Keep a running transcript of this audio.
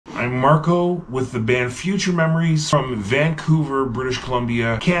I'm Marco with the band Phuture Memoriez from Vancouver, British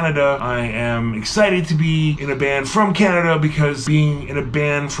Columbia, Canada. I am excited to be in a band from Canada because being in a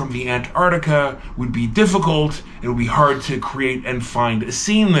band from the Antarctica would be difficult. It would be hard to create and find a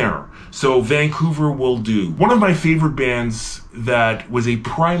scene there. So Vancouver will do. One of my favorite bands that was a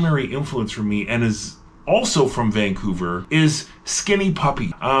primary influence for me and is also from Vancouver is Skinny Puppy.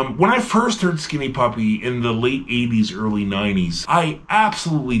 When I first heard Skinny Puppy in the late 80s, early 90s, I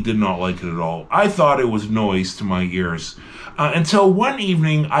absolutely did not like it at all. I thought it was noise to my ears. Until one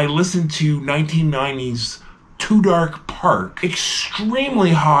evening I listened to 1990s Too Dark Park,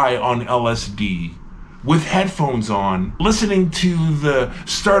 extremely high on LSD, with headphones on, listening to the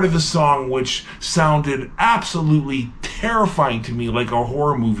start of the song, which sounded absolutely terrifying to me, like a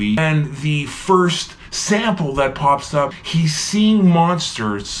horror movie. And the first sample that pops up, he's seeing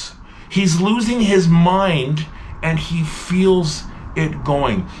monsters, he's losing his mind, and he feels it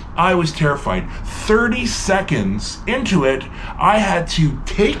going. I was terrified. 30 seconds into it, I had to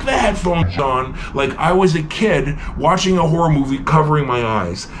take the headphones on like I was a kid watching a horror movie, covering my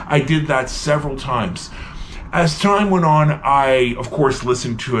eyes. I did that several times. As time went on, I, of course,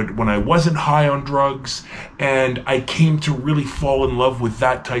 listened to it when I wasn't high on drugs, and I came to really fall in love with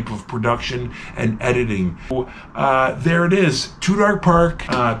that type of production and editing. So, there it is, Too Dark Park,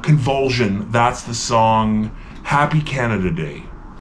 Convulsion, that's the song. Happy Canada Day.